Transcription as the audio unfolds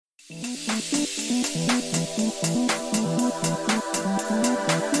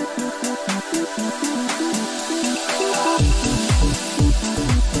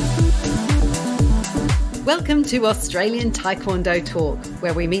Welcome to Australian Taekwondo Talk,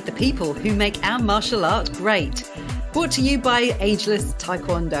 where we meet the people who make our martial art great. Brought to you by Ageless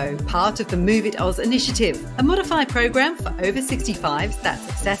Taekwondo, part of the Move It Oz initiative, a modified program for over 65s that's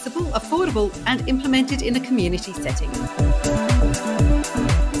accessible, affordable and implemented in a community setting.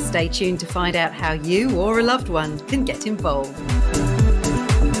 Stay tuned to find out how you or a loved one can get involved.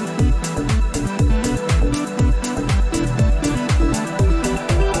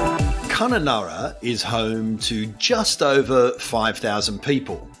 Kununurra is home to just over 5,000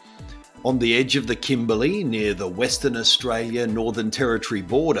 people. On the edge of the Kimberley, near the Western Australia Northern Territory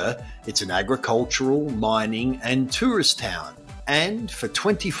border, it's an agricultural, mining and tourist town. And for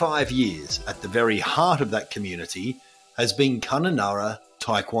 25 years, at the very heart of that community, has been Kununurra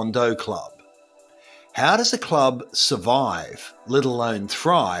Taekwondo Club. How does a club survive, let alone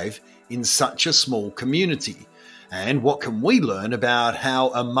thrive, in such a small community? And what can we learn about how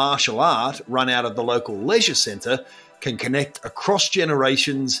a martial art run out of the local leisure centre can connect across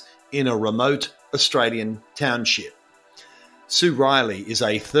generations in a remote Australian township? Sue Riley is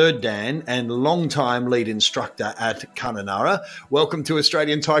a third Dan and long-time lead instructor at Kununurra. Welcome to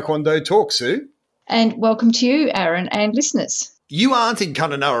Australian Taekwondo Talk, Sue. And welcome to you, Aaron, and listeners. You aren't in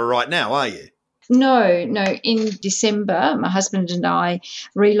Kununurra right now, are you? No. In December, my husband and I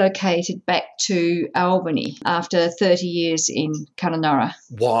relocated back to Albany after 30 years in Kununurra.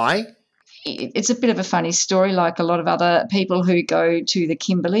 Why? It's a bit of a funny story, like a lot of other people who go to the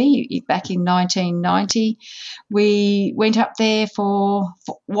Kimberley. Back in 1990, we went up there for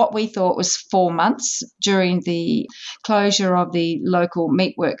what we thought was 4 months during the closure of the local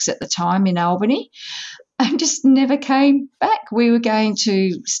meatworks at the time in Albany, and just never came back. We were going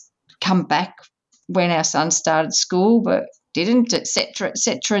to come back when our son started school, but didn't, etc.,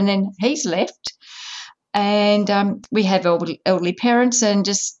 and then he's left. And we have elderly parents and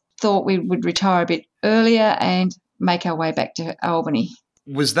just thought we would retire a bit earlier and make our way back to Albany.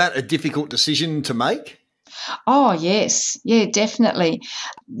 Was that a difficult decision to make? Oh, yes. Yeah, definitely.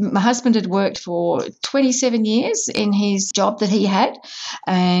 My husband had worked for 27 years in his job that he had,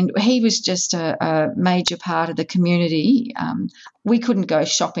 and he was just a major part of the community. We couldn't go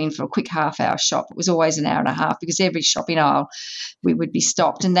shopping for a quick half-hour shop. It was always an hour and a half because every shopping aisle we would be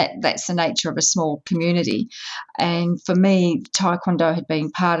stopped, and that's the nature of a small community. And for me, Taekwondo had been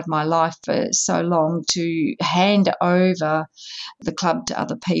part of my life for so long. To hand over the club to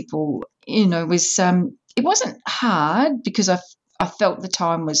other people, was it wasn't hard because I felt the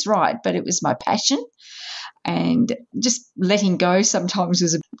time was right, but it was my passion, and just letting go sometimes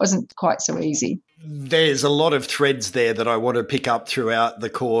wasn't quite so easy. There's a lot of threads there that I want to pick up throughout the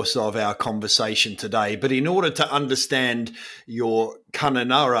course of our conversation today. But in order to understand your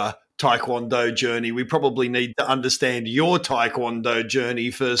Kununurra Taekwondo journey, we probably need to understand your Taekwondo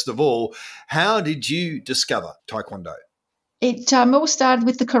journey first of all. How did you discover Taekwondo? It all started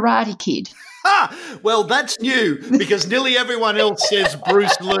with the Karate Kid. Well, that's new because nearly everyone else says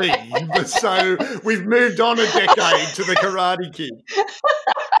Bruce Lee. So we've moved on a decade to the Karate Kid.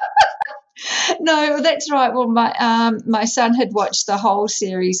 No, that's right. Well, my son had watched the whole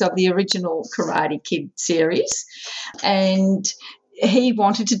series of the original Karate Kid series, and he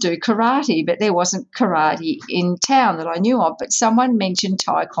wanted to do karate, but there wasn't karate in town that I knew of. But someone mentioned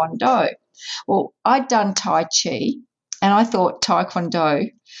Taekwondo. Well, I'd done Tai Chi, and I thought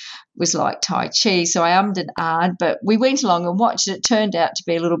Taekwondo was like Tai Chi, so I ummed and ahed, but we went along and watched it. It turned out to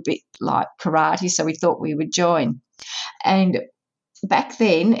be a little bit like karate, so we thought we would join. And back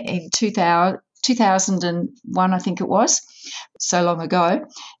then, in 2001, I think it was, so long ago,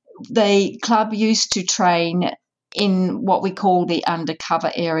 the club used to train in what we call the undercover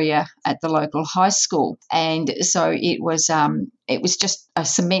area at the local high school. And so it was just a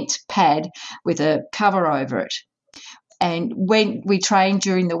cement pad with a cover over it. And when we trained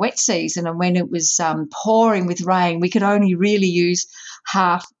during the wet season and when it was pouring with rain, we could only really use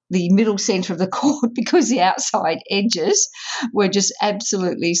half the middle centre of the court because the outside edges were just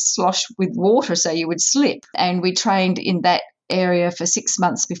absolutely sloshed with water, so you would slip. And we trained in that area for 6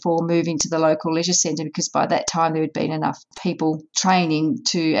 months before moving to the local leisure centre, because by that time there had been enough people training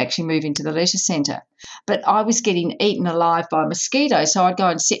to actually move into the leisure centre. But I was getting eaten alive by mosquitoes, so I'd go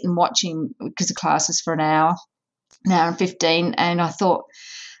and sit and watch him because the class was for an hour and 15, and I thought,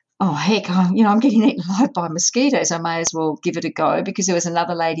 oh, heck, I'm getting eaten alive by mosquitoes. I may as well give it a go, because there was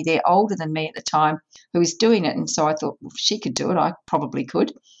another lady there older than me at the time who was doing it, and so I thought, well, if she could do it, I probably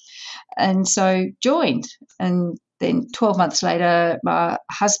could. And so joined, and then 12 months later, my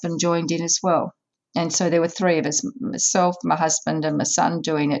husband joined in as well. And so there were three of us, myself, my husband and my son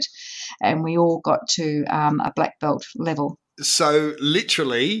doing it, and we all got to a black belt level So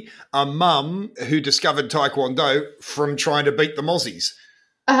literally a mum who discovered Taekwondo from trying to beat the Mozzies.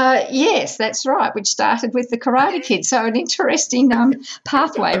 Yes, that's right, which started with the Karate Kid. So an interesting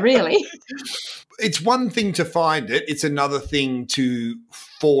pathway, really. It's one thing to find it. It's another thing to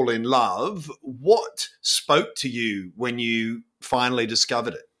fall in love. What spoke to you when you finally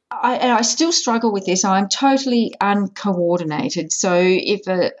discovered it? I still struggle with this. I'm totally uncoordinated. So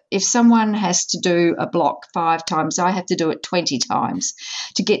if someone has to do a block 5 times, I have to do it 20 times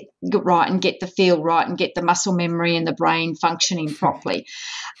to get right and get the feel right and get the muscle memory and the brain functioning properly.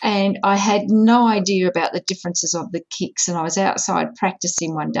 And I had no idea about the differences of the kicks. And I was outside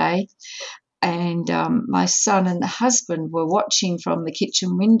practicing one day, and my son and the husband were watching from the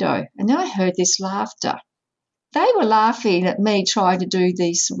kitchen window. And then I heard this laughter. They were laughing at me trying to do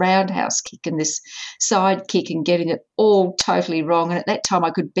this roundhouse kick and this side kick and getting it all totally wrong. And at that time,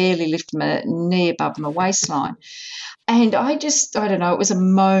 I could barely lift my knee above my waistline. And I don't know, it was a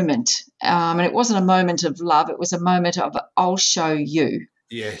moment. And it wasn't a moment of love. It was a moment of, I'll show you.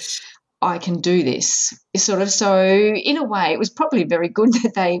 Yes. I can do this. Sort of. So in a way, it was probably very good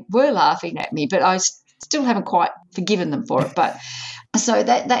that they were laughing at me, but I still haven't quite forgiven them for it. But so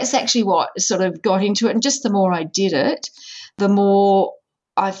that's actually what sort of got into it. And just the more I did it, the more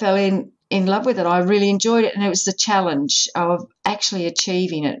I fell in love with it. I really enjoyed it. And it was the challenge of actually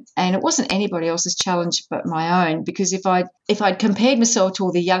achieving it. And it wasn't anybody else's challenge but my own, because if I'd compared myself to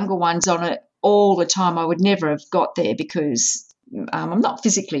all the younger ones on it all the time, I would never have got there, because I'm not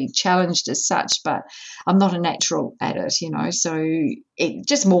physically challenged as such, but I'm not a natural at it, So it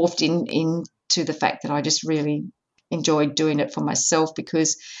just morphed into the fact that I just really enjoyed doing it for myself,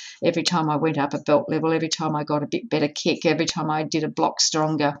 because every time I went up a belt level, every time I got a bit better kick, every time I did a block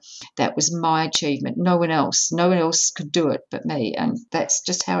stronger, that was my achievement. No one else could do it but me, and that's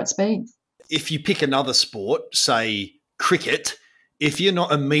just how it's been. If you pick another sport, say cricket, if you're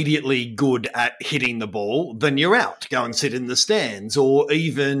not immediately good at hitting the ball, then you're out. Go and sit in the stands. Or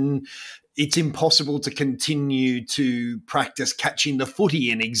even it's impossible to continue to practice catching the footy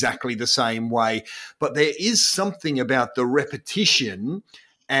in exactly the same way. But there is something about the repetition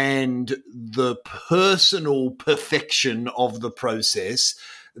and the personal perfection of the process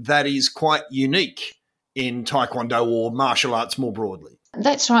that is quite unique in Taekwondo or martial arts more broadly.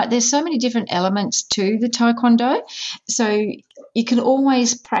 That's right. There's so many different elements to the Taekwondo. So you can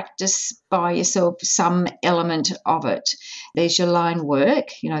always practice by yourself some element of it. There's your line work.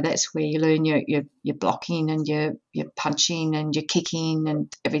 That's where you learn your blocking and your punching and your kicking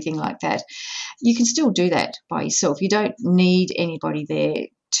and everything like that. You can still do that by yourself. You don't need anybody there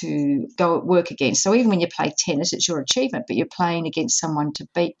to go at work against. So even when you play tennis, it's your achievement, but you're playing against someone to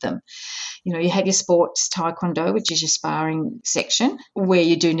beat them. You have your sports taekwondo, which is your sparring section, where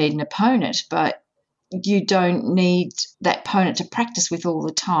you do need an opponent, but you don't need that opponent to practice with all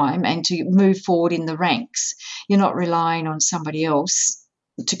the time and to move forward in the ranks. You're not relying on somebody else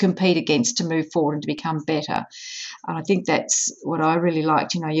to compete against to move forward and to become better. And I think that's what I really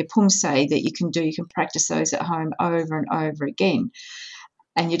liked. Your pumse that you can practice those at home over and over again.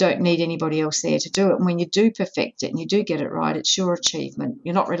 And you don't need anybody else there to do it. And when you do perfect it and you do get it right, it's your achievement.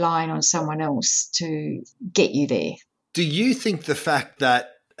 You're not relying on someone else to get you there. Do you think the fact that,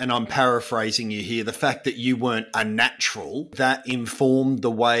 and I'm paraphrasing you here, the fact that you weren't a natural, that informed the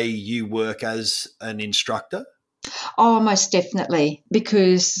way you work as an instructor? Oh, most definitely,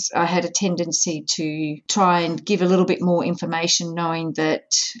 because I had a tendency to try and give a little bit more information, knowing that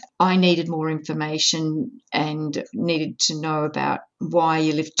I needed more information and needed to know about why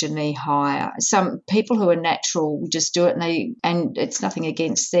you lift your knee higher. Some people who are natural just do it, and it's nothing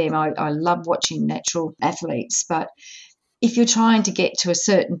against them. I love watching natural athletes, but if you're trying to get to a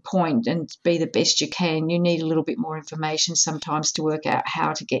certain point and be the best you can, you need a little bit more information sometimes to work out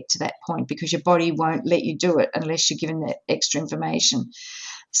how to get to that point, because your body won't let you do it unless you're given that extra information.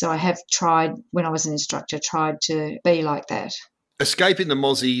 So I have tried, when I was an instructor, tried to be like that. Escaping the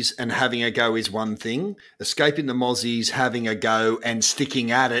Mozzies and having a go is one thing. Escaping the Mozzies, having a go and sticking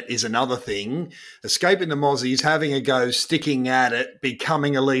at it is another thing. Escaping the Mozzies, having a go, sticking at it,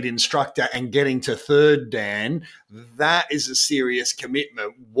 becoming a lead instructor and getting to third Dan, that is a serious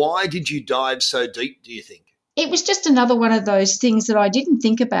commitment. Why did you dive so deep, do you think? It was just another one of those things that I didn't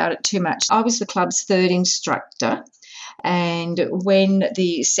think about it too much. I was the club's third instructor. And when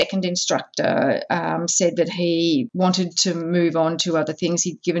the second instructor said that he wanted to move on to other things,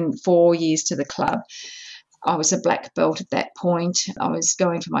 he'd given 4 years to the club. I was a black belt at that point. I was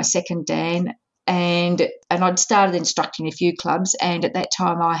going for my second Dan, and I'd started instructing a few clubs. And at that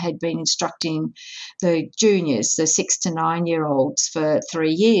time, I had been instructing the juniors, the 6 to 9 year olds, for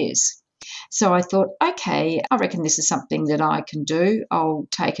 3 years. So I thought, okay, I reckon this is something that I can do. I'll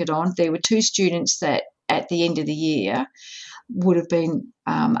take it on. There were 2 students that at the end of the year would have been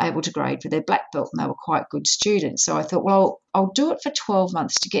able to grade for their black belt, and they were quite good students. So I thought, well, I'll do it for 12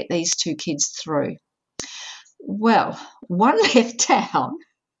 months to get these 2 kids through. Well, one left town.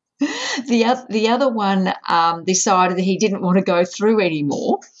 The other one decided that he didn't want to go through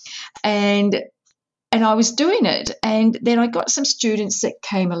anymore, and I was doing it. And then I got some students that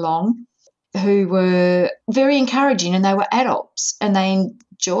came along who were very encouraging, and they were adults and they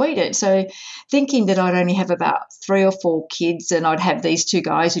enjoyed it. So thinking that I'd only have about 3 or 4 kids and I'd have these 2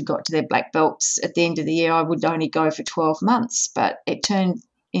 guys who got to their black belts at the end of the year, I would only go for 12 months. But it turned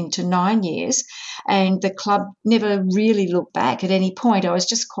into 9 years, and the club never really looked back at any point. I was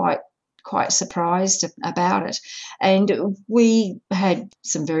just quite surprised about it. And we had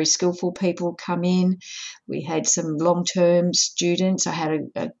some very skillful people come in. We had some long-term students. I had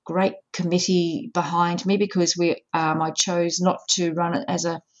a great committee behind me because I chose not to run it as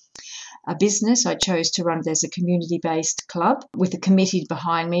a business. I chose to run it as a community-based club with a committee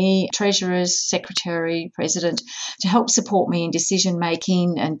behind me, treasurers, secretary, president, to help support me in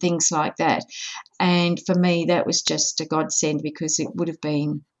decision-making and things like that. And for me, that was just a godsend, because it would have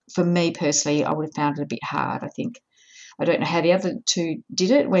been, for me personally, I would have found it a bit hard, I think. I don't know how the other 2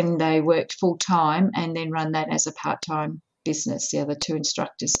 did it when they worked full-time and then run that as a part-time business, the other 2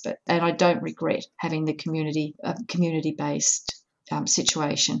 instructors. And I don't regret having the community-based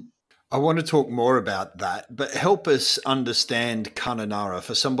situation. I want to talk more about that, but help us understand Kununurra.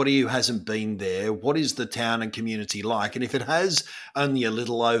 For somebody who hasn't been there, what is the town and community like? And if it has only a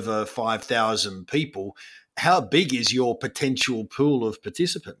little over 5,000 people, how big is your potential pool of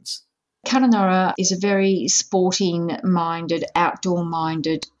participants? Kununurra is a very sporting-minded,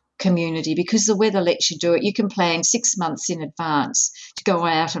 outdoor-minded community, because the weather lets you do it. You can plan 6 months in advance to go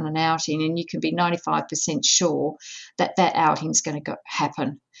out on an outing, and you can be 95% sure that outing's going to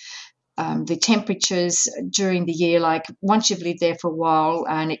happen. The temperatures during the year, like once you've lived there for a while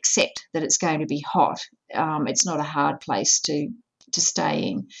and accept that it's going to be hot, it's not a hard place to stay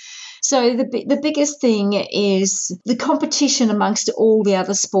in. So the biggest thing is the competition amongst all the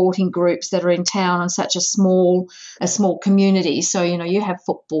other sporting groups that are in town on such a small community. So, you have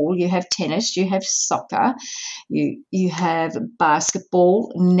football, you have tennis, you have soccer, you have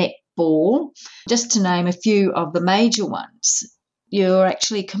basketball, netball, just to name a few of the major ones. You're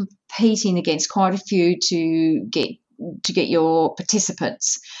actually competing against quite a few to get your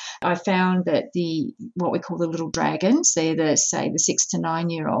participants. I found that what we call the little dragons, they're the 6 to 9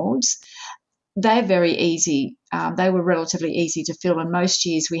 year olds, they're very easy. They were relatively easy to fill, and most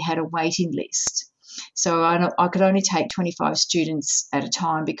years we had a waiting list. So I could only take 25 students at a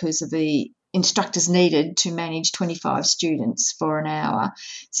time because of the instructors needed to manage 25 students for an hour,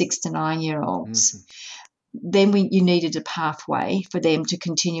 6 to 9 year olds. Mm-hmm. Then you needed a pathway for them to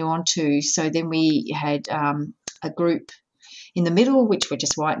continue on to. So then we had a group in the middle, which were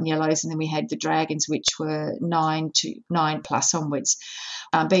just white and yellows, and then we had the dragons, which were 9 plus onwards.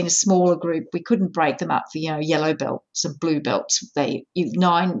 Being a smaller group, we couldn't break them up for yellow belts and blue belts.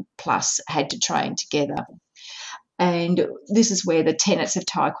 9 plus had to train together. And this is where the tenets of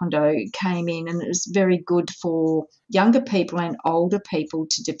Taekwondo came in, and it was very good for younger people and older people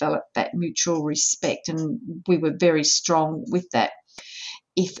to develop that mutual respect, and we were very strong with that.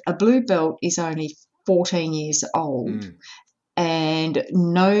 If a blue belt is only 14 years old and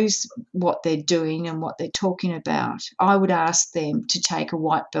knows what they're doing and what they're talking about, I would ask them to take a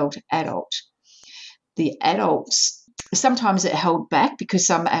white belt adult. The adults, sometimes it held back because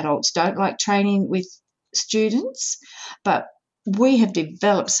some adults don't like training with students, but we have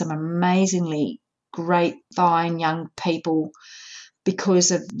developed some amazingly great, fine young people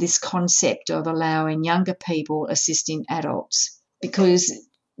because of this concept of allowing younger people assisting adults, because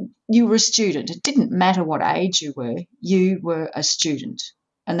you were a student. It didn't matter what age you were a student,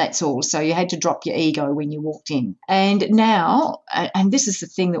 and that's all. So you had to drop your ego when you walked in. And now, and this is the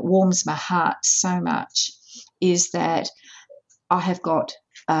thing that warms my heart so much, is that I have got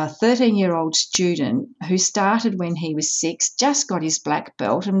a 13-year-old student who started when he was 6, just got his black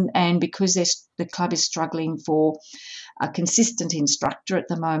belt, and because the club is struggling for a consistent instructor at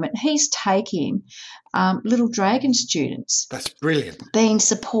the moment, he's taking little dragon students. That's brilliant. Being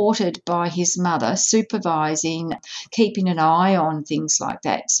supported by his mother, supervising, keeping an eye on things like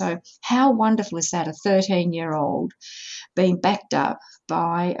that. So how wonderful is that, a 13-year-old being backed up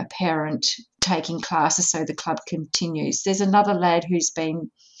by a parent taking classes so the club continues. There's another lad who's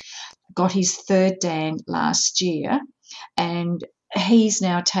got his 3rd Dan last year, and he's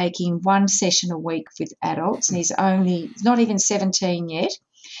now taking 1 session a week with adults, and he's not even 17 yet,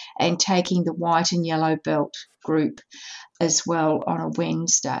 and taking the white and yellow belt group as well on a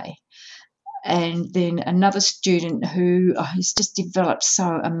Wednesday. And then another student who has just developed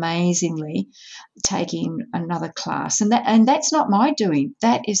so amazingly, taking another class. And that's not my doing.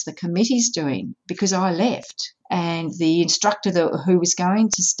 That is the committee's doing, because I left. And the instructor who was going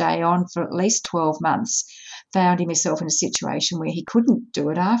to stay on for at least 12 months found himself in a situation where he couldn't do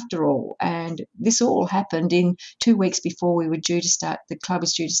it after all. And this all happened in 2 weeks before we were due to start. The club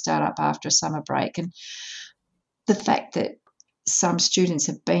was due to start up after a summer break. And the fact that some students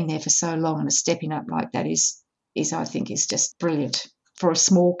have been there for so long and are stepping up like that is I think is just brilliant for a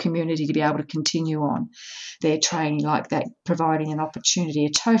small community to be able to continue on their training like that, providing an opportunity, a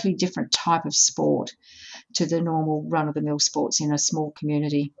totally different type of sport to the normal run-of-the-mill sports in a small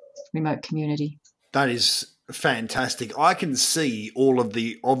community, remote community. That is fantastic. I can see all of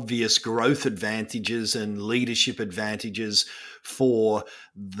the obvious growth advantages and leadership advantages for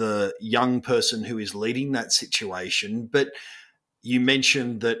the young person who is leading that situation, but you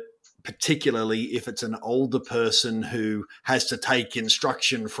mentioned that particularly if it's an older person who has to take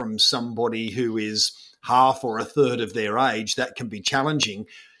instruction from somebody who is half or a third of their age, that can be challenging.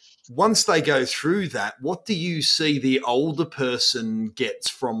 Once they go through that, what do you see the older person gets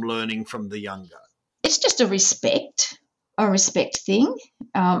from learning from the younger? It's just a respect thing,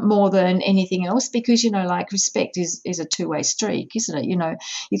 more than anything else, because, like respect is a two-way streak, isn't it?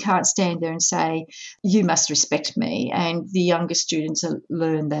 You can't stand there and say, you must respect me. And the younger students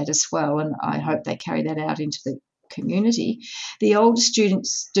learn that as well. And I hope they carry that out into the community. The older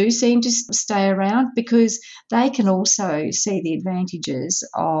students do seem to stay around because they can also see the advantages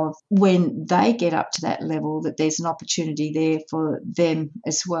of when they get up to that level, that there's an opportunity there for them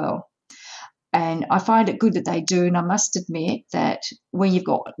as well. And I find it good that they do. And I must admit that when you've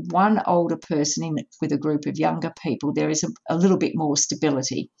got one older person in with a group of younger people, there is a little bit more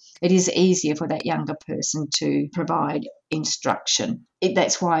stability. It is easier for that younger person to provide instruction.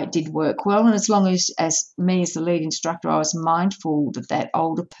 That's why it did work well. And as long as me as the lead instructor, I was mindful that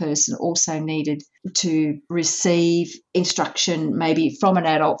older person also needed to receive instruction maybe from an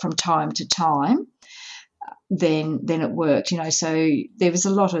adult from time to time, then it worked, So there was a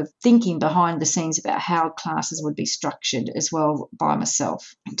lot of thinking behind the scenes about how classes would be structured as well by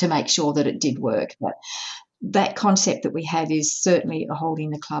myself to make sure that it did work. But that concept that we have is certainly holding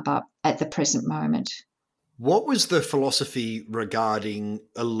the club up at the present moment. What was the philosophy regarding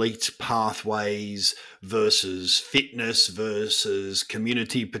elite pathways versus fitness versus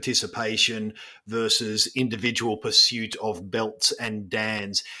community participation versus individual pursuit of belts and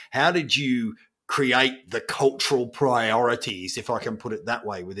dans? How did you create the cultural priorities, if I can put it that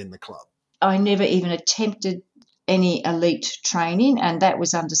way, within the club? I never even attempted any elite training, and that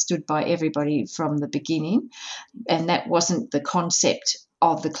was understood by everybody from the beginning, and that wasn't the concept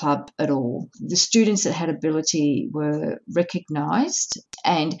of the club at all. The students that had ability were recognised,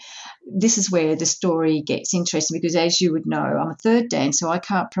 and this is where the story gets interesting because, as you would know, I'm a third dan, so I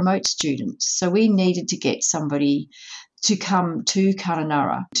can't promote students. So we needed to get somebody to come to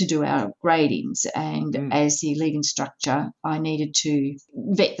Kununurra to do our gradings. And as the lead instructor, I needed to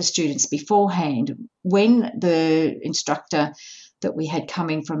vet the students beforehand. When the instructor that we had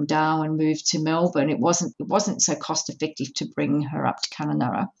coming from Darwin moved to Melbourne, it wasn't so cost effective to bring her up to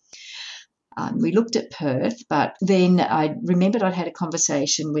Kununurra. We looked at Perth, but then I remembered I'd had a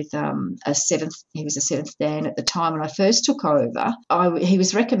conversation with he was a seventh dan at the time when I first took over. He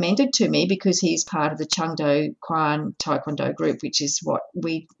was recommended to me because he's part of the Chungdo Kwan Taekwondo group, which is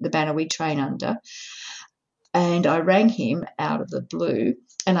the banner we train under. And I rang him out of the blue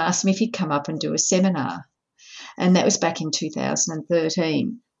and asked him if he'd come up and do a seminar. And that was back in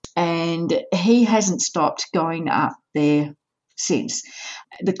 2013. And he hasn't stopped going up there since.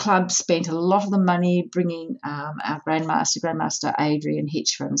 The club spent a lot of the money bringing our Grandmaster Adrian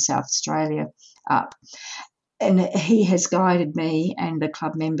Hitch from South Australia up. And he has guided me and the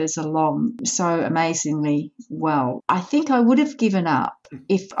club members along so amazingly well. I think I would have given up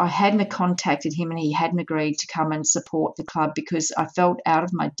if I hadn't contacted him and he hadn't agreed to come and support the club, because I felt out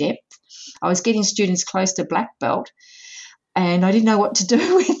of my depth. I was getting students close to black belt and I didn't know what to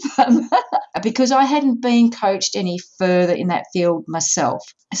do with them because I hadn't been coached any further in that field myself.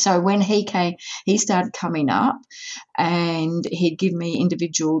 So when he came, he started coming up and he'd give me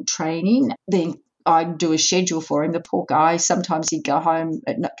individual training. Then I'd do a schedule for him. The poor guy, sometimes he'd come home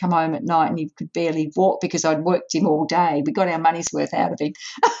at night and he could barely walk because I'd worked him all day. We got our money's worth out of him.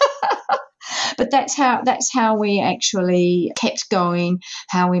 But that's how we actually kept going,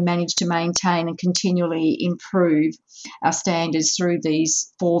 how we managed to maintain and continually improve our standards through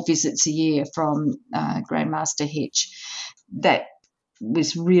these 4 visits a year from Grandmaster Hitch. That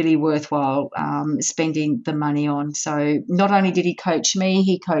was really worthwhile spending the money on. So not only did he coach me,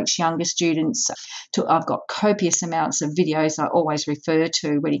 he coached younger students. I've got copious amounts of videos I always refer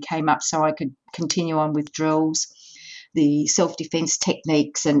to when he came up so I could continue on with drills, the self-defense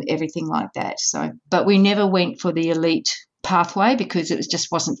techniques and everything like that. So, but we never went for the elite pathway because it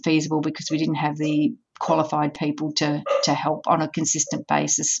just wasn't feasible because we didn't have the qualified people to help on a consistent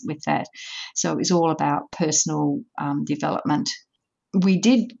basis with that. So it was all about personal development. We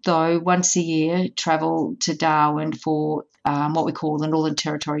did, though, once a year travel to Darwin for what we call the Northern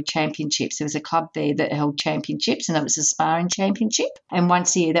Territory Championships. There was a club there that held championships, and it was a sparring championship. And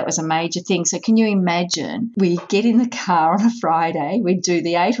once a year, that was a major thing. So can you imagine? We get in the car on a Friday. We'd do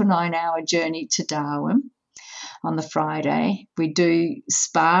the 8 or 9 hour journey to Darwin on the Friday. We do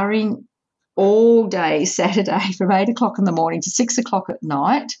sparring all day Saturday from 8 o'clock in the morning to 6 o'clock at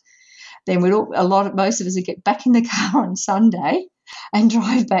night. Then most of us would get back in the car on Sunday and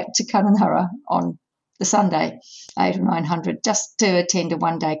drive back to Kununurra on the Sunday, 8 or 900, just to attend a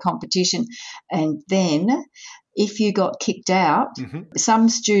one-day competition. And then if you got kicked out, some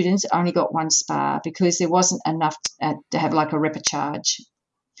students only got one spar because there wasn't enough to have like a repercharge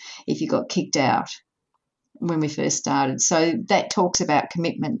if you got kicked out when we first started. So that talks about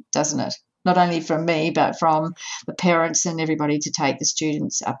commitment, doesn't it? Not only from me, but from the parents and everybody to take the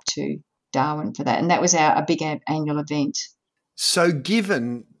students up to Darwin for that. And that was a big annual event. So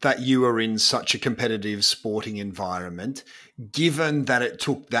given that you were in such a competitive sporting environment, given that it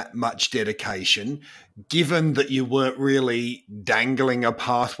took that much dedication, given that you weren't really dangling a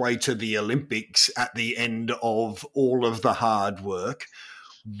pathway to the Olympics at the end of all of the hard work,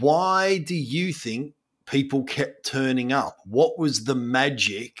 why do you think people kept turning up? What was the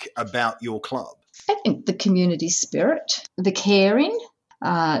magic about your club? I think the community spirit, the caring,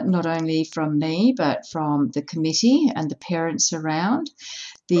 not only from me but from the committee and the parents around,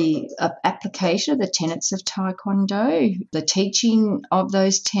 the application of the tenets of Taekwondo, the teaching of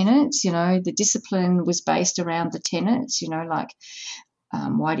those tenets, the discipline was based around the tenets, like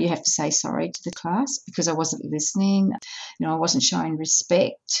why do you have to say sorry to the class? Because I wasn't listening, I wasn't showing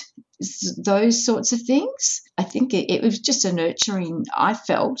respect, those sorts of things. I think it was just I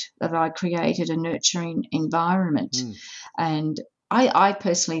felt that I created a nurturing environment. And I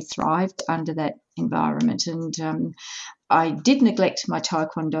personally thrived under that environment. And I did neglect my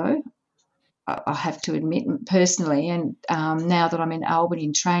Taekwondo, I have to admit, personally. And now that I'm in Albany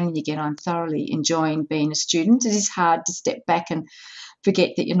and training again, I'm thoroughly enjoying being a student. It is hard to step back and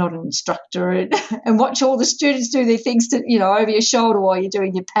forget that you're not an instructor and watch all the students do their things over your shoulder while you're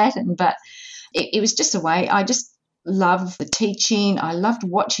doing your pattern. But it was just a way. I just loved the teaching. I loved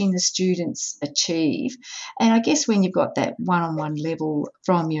watching the students achieve. And I guess when you've got that one-on-one level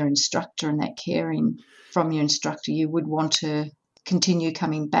from your instructor and that caring from your instructor, you would want to continue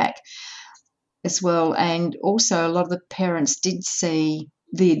coming back as well. And also a lot of the parents did see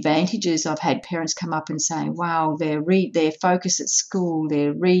the advantages. I've had parents come up and say, wow, their focus at school,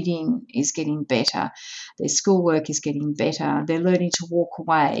 their reading is getting better, their schoolwork is getting better, they're learning to walk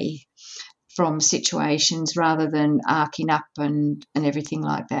away from situations rather than arcing up and everything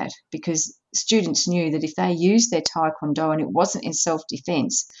like that, because students knew that if they used their Taekwondo and it wasn't in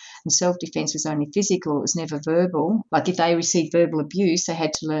self-defense, and self-defense was only physical, it was never verbal, like if they received verbal abuse, they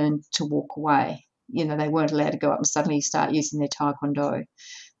had to learn to walk away. They weren't allowed to go up and suddenly start using their Taekwondo.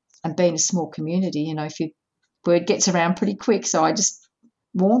 And being a small community, if your word gets around pretty quick, so I just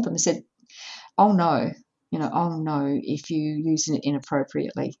warned them and said, oh no if you're using it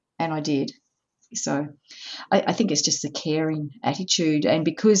inappropriately. And I did. So I think it's just the caring attitude. And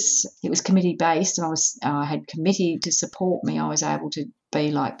because it was committee-based and I had committee to support me, I was able to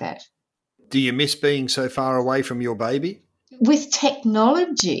be like that. Do you miss being so far away from your baby? With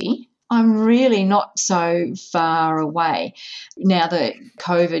technology, I'm really not so far away. Now that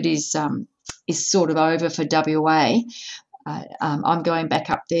COVID is sort of over for WA, I'm going back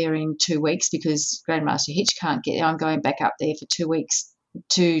up there in 2 weeks because Grandmaster Hitch can't get there. I'm going back up there for 2 weeks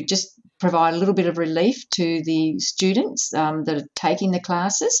to just provide a little bit of relief to the students that are taking the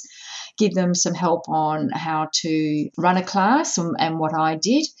classes, give them some help on how to run a class and what I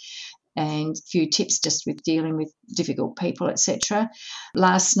did, and a few tips just with dealing with difficult people, etc.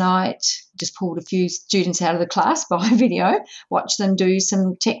 Last night, just pulled a few students out of the class by video, watched them do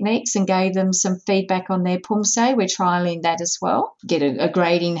some techniques and gave them some feedback on their pumse. We're trialling that as well. Get a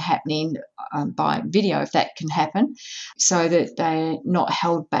grading happening by video if that can happen, so that they're not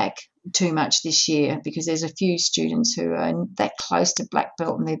held back too much this year, because there's a few students who are that close to black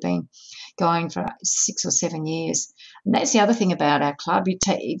belt and they've been going for 6 or 7 years. And that's the other thing about our club.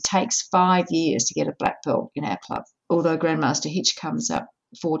 It takes 5 years to get a black belt in our club. although Grandmaster Hitch comes up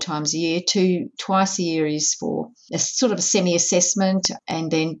 4 times a year, twice a year is for a sort of a semi-assessment,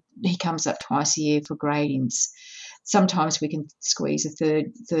 and then he comes up twice a year for gradings. Sometimes we can squeeze a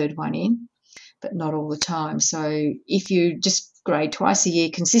third one in, but not all the time. So if you just grade twice a year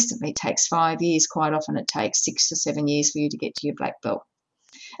consistently, it takes 5 years. Quite often it takes 6 or 7 years for you to get to your black belt.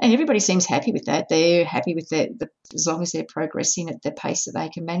 And everybody seems happy with that. They're happy with that. As long as they're progressing at the pace that they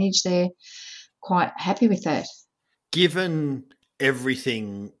can manage, they're quite happy with that. Given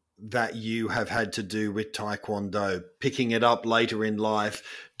everything that you have had to do with Taekwondo, picking it up later in life,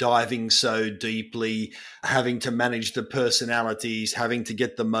 diving so deeply, having to manage the personalities, having to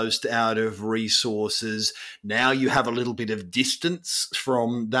get the most out of resources. Now you have a little bit of distance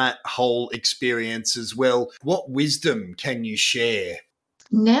from that whole experience as well. What wisdom can you share?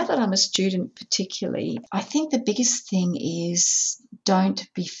 Now that I'm a student particularly, I think the biggest thing is don't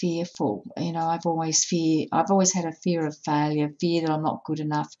be fearful. I've always had a fear of failure, fear that I'm not good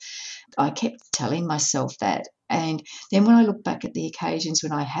enough. I kept telling myself that. And then when I look back at the occasions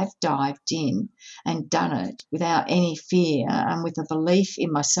when I have dived in and done it without any fear and with a belief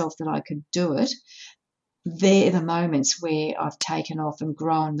in myself that I could do it, they're the moments where I've taken off and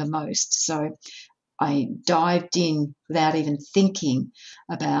grown the most. So I dived in without even thinking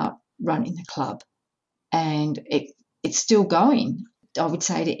about running the club, and it's still going. I would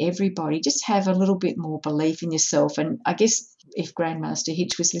say to everybody, just have a little bit more belief in yourself. And I guess if Grandmaster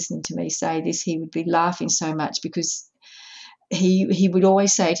Hitch was listening to me say this, he would be laughing so much, because he would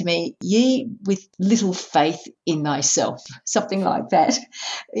always say to me, "Ye with little faith in thyself," something like that.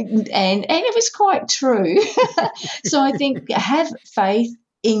 And it was quite true. So I think have faith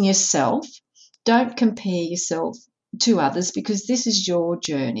in yourself. Don't compare yourself to others, because this is your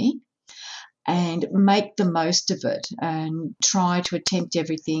journey, and make the most of it and try to attempt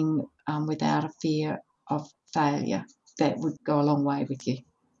everything without a fear of failure. That would go a long way with you,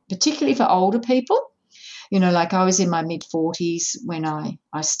 particularly for older people. Like I was in my mid-40s when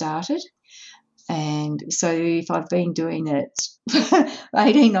I started. And so if I've been doing it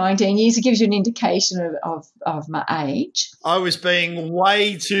 18, 19 years, it gives you an indication of my age. I was being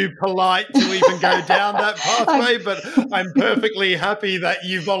way too polite to even go down that pathway, but I'm perfectly happy that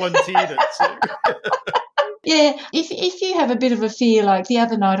you volunteered it. So. Yeah, if you have a bit of a fear, like the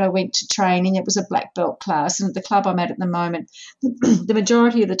other night I went to training, it was a black belt class, and at the club I'm at the moment, the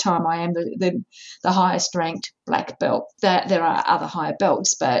majority of the time I am the highest ranked black belt. There are other higher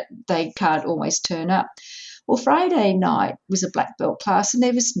belts, but they can't always turn up. Well, Friday night was a black belt class, and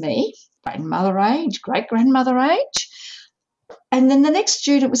there was me, grandmother age, great-grandmother age, and then the next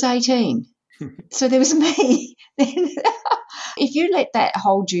student was 18. So there was me. If you let that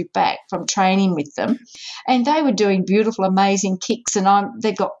hold you back from training with them, and they were doing beautiful, amazing kicks, and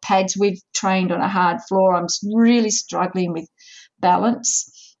they've got pads. We've trained on a hard floor. I'm really struggling with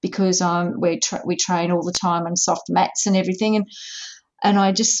balance because we train all the time on soft mats and everything, and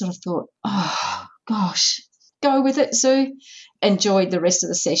I just sort of thought, oh gosh, go with it, Sue. Enjoyed the rest of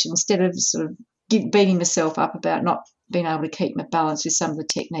the session instead of sort of beating myself up about not being able to keep my balance with some of the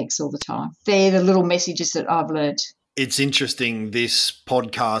techniques all the time. They're the little messages that I've learned. It's interesting, this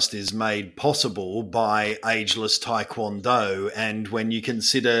podcast is made possible by Ageless Taekwondo, and when you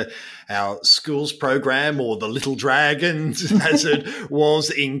consider our schools program, or the Little Dragons as it was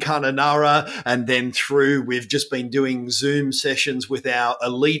in Kununurra, and then through, we've just been doing Zoom sessions with our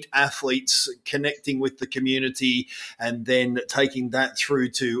elite athletes, connecting with the community, and then taking that through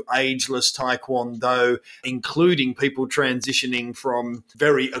to Ageless Taekwondo, including people transitioning from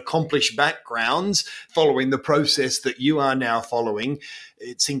very accomplished backgrounds, following the process that you are now following.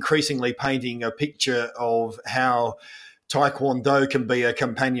 It's increasingly painting a picture of how Taekwondo can be a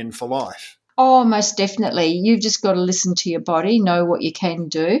companion for life. Oh, most definitely. You've just got to listen to your body, know what you can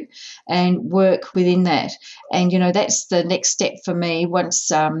do, and work within that. And, that's the next step for me.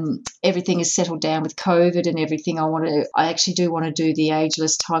 Once everything is settled down with COVID and everything, I actually do want to do the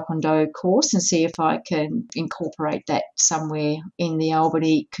Ageless Taekwondo course and see if I can incorporate that somewhere in the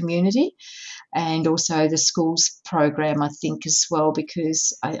Albany community, and also the schools program, I think, as well,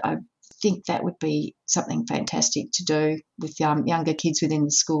 because I think that would be something fantastic to do with younger kids within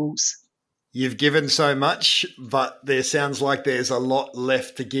the schools. You've given so much, but there sounds like there's a lot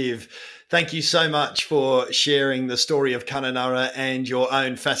left to give. Thank you so much for sharing the story of Kununurra and your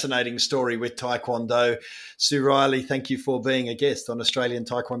own fascinating story with Taekwondo. Sue Riley, thank you for being a guest on Australian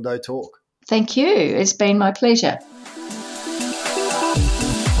Taekwondo Talk. Thank you. It's been my pleasure.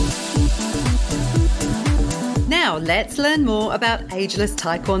 Now let's learn more about Ageless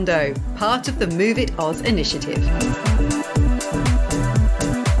Taekwondo, part of the Move It Oz initiative.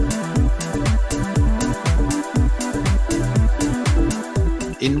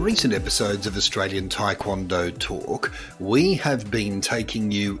 In recent episodes of Australian Taekwondo Talk, we have been taking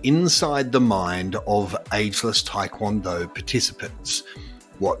you inside the mind of ageless Taekwondo participants.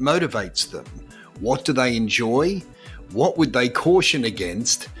 What motivates them? What do they enjoy? What would they caution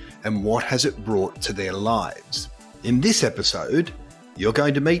against? And what has it brought to their lives? In this episode, you're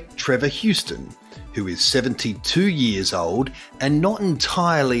going to meet Trevor Houston, who is 72 years old and not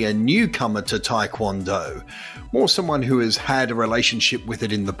entirely a newcomer to Taekwondo, more someone who has had a relationship with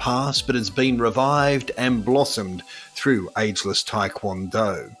it in the past but has been revived and blossomed through ageless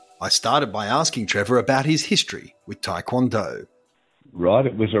Taekwondo. I started by asking Trevor about his history with Taekwondo. Right,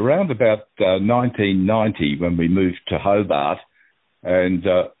 it was around about 1990 when we moved to Hobart, and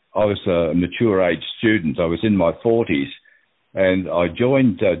I was a mature age student. I was in my 40s. And I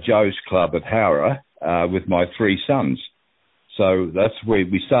joined Joe's club at Howrah with my three sons. So that's where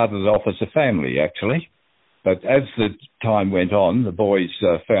we started off as a family, actually. But as the time went on, the boys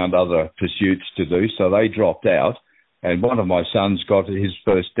found other pursuits to do, so they dropped out. And one of my sons got his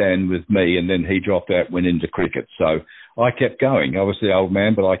first Dan with me, and then he dropped out, went into cricket. So I kept going. I was the old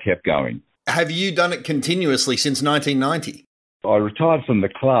man, but I kept going. Have you done it continuously since 1990? I retired from the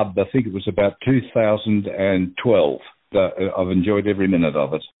club, I think it was about 2012. I've enjoyed every minute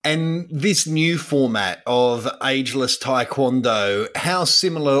of it. And this new format of ageless Taekwondo, how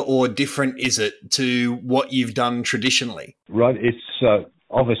similar or different is it to what you've done traditionally? Right, it's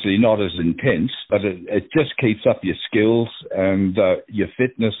obviously not as intense, but it just keeps up your skills and your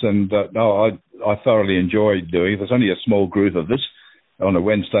fitness. And I thoroughly enjoy doing it. There's only a small group of us on a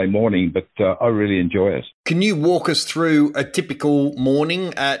Wednesday morning, but I really enjoy it. Can you walk us through a typical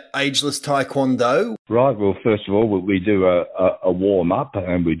morning at ageless Taekwondo? Right, well, first of all, we do a warm-up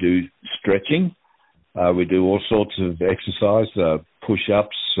and we do stretching. We do all sorts of exercise,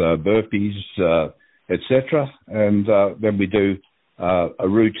 push-ups, burpees, etc. And then we do a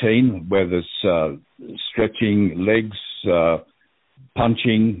routine where there's stretching, legs,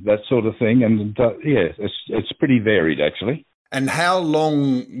 punching, that sort of thing. And it's pretty varied, actually. And how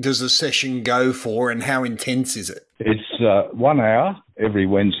long does a session go for and how intense is it? It's 1 hour every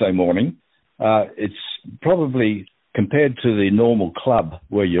Wednesday morning. It's probably, compared to the normal club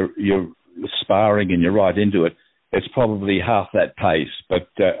where you're sparring and you're right into it, it's probably half that pace, but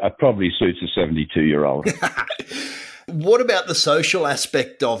it probably suits a 72-year-old. What about the social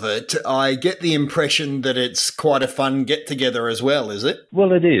aspect of it? I get the impression that it's quite a fun get-together as well, is it?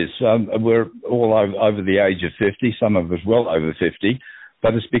 Well, it is. We're all over the age of 50, some of us well over 50,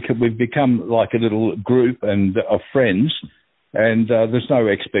 but we've become like a little group of friends, and there's no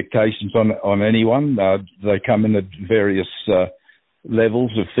expectations on anyone. They come in at various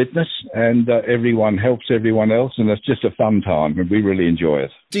levels of fitness, and everyone helps everyone else, and it's just a fun time, and we really enjoy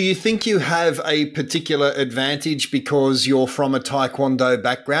it. Do you think you have a particular advantage because you're from a Taekwondo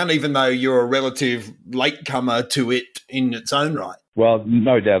background, even though you're a relative latecomer to it in its own right? Well,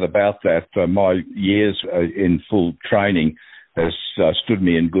 no doubt about that. My years in full training has stood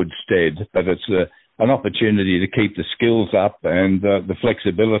me in good stead, but it's an opportunity to keep the skills up and the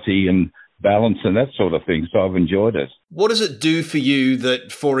flexibility and balance and that sort of thing, so I've enjoyed it. What does it do for you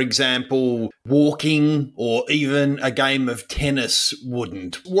that, for example, walking or even a game of tennis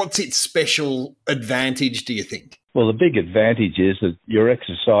wouldn't? What's its special advantage, do you think? Well, the big advantage is that you're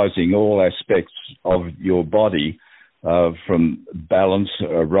exercising all aspects of your body, from balance,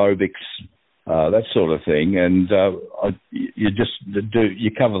 aerobics, that sort of thing, and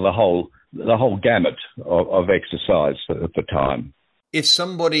you cover the whole gamut of exercise at the time. If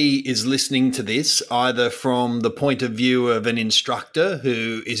somebody is listening to this, either from the point of view of an instructor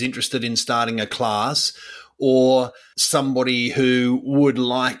who is interested in starting a class or somebody who would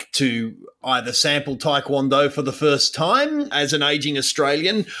like to either sample Taekwondo for the first time as an aging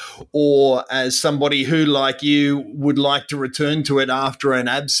Australian or as somebody who, like you, would like to return to it after an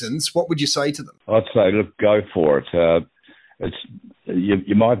absence, what would you say to them? I'd say, look, go for it.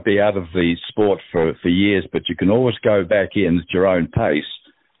 You might be out of the sport for years, but you can always go back in at your own pace,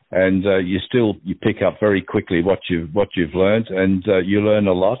 and you pick up very quickly what you've learned, and you learn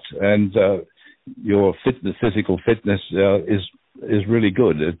a lot, and your physical fitness is really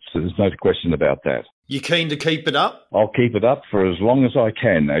good. There's no question about that. You keen to keep it up? I'll keep it up for as long as I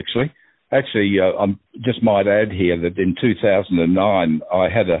can, actually. I just might add here that in 2009 I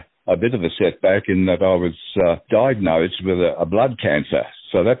had a bit of a setback in that I was diagnosed with a blood cancer.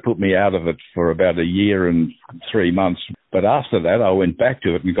 So that put me out of it for about a year and 3 months. But after that, I went back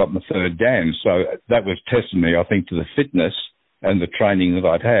to it and got my third Dan. So that was testing me, I think, to the fitness and the training that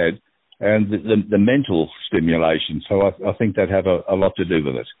I'd had and the mental stimulation. So I think that had a lot to do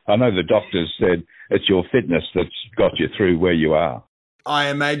with it. I know the doctors said it's your fitness that's got you through where you are. I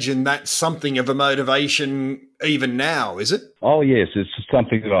imagine that's something of a motivation even now, is it? Oh, yes, it's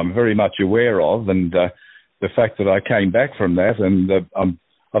something that I'm very much aware of, and the fact that I came back from that, and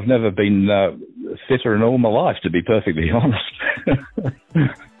I've never been fitter in all my life, to be perfectly honest.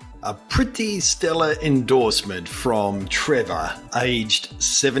 A pretty stellar endorsement from Trevor, aged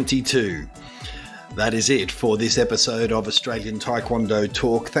 72. That is it for this episode of Australian Taekwondo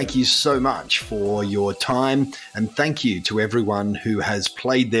Talk. Thank you so much for your time, and thank you to everyone who has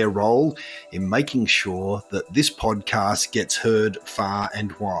played their role in making sure that this podcast gets heard far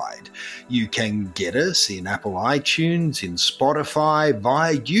and wide. You can get us in Apple iTunes, in Spotify,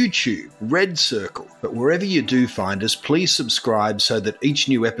 via YouTube, Red Circle. But wherever you do find us, please subscribe so that each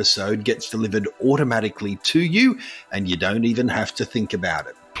new episode gets delivered automatically to you and you don't even have to think about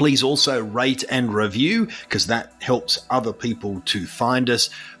it. Please also rate and review, because that helps other people to find us.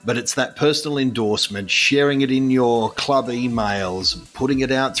 But it's that personal endorsement, sharing it in your club emails, putting it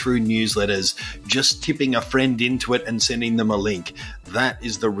out through newsletters, just tipping a friend into it and sending them a link. That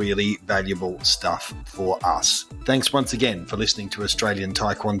is the really valuable stuff for us. Thanks once again for listening to Australian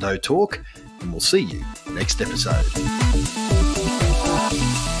Taekwondo Talk, and we'll see you next episode.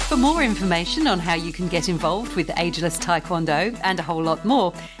 For more information on how you can get involved with Ageless Taekwondo and a whole lot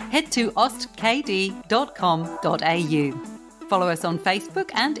more, head to ostkd.com.au. Follow us on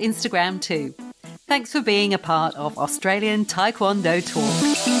Facebook and Instagram too. Thanks for being a part of Australian Taekwondo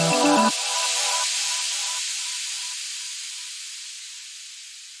Talk.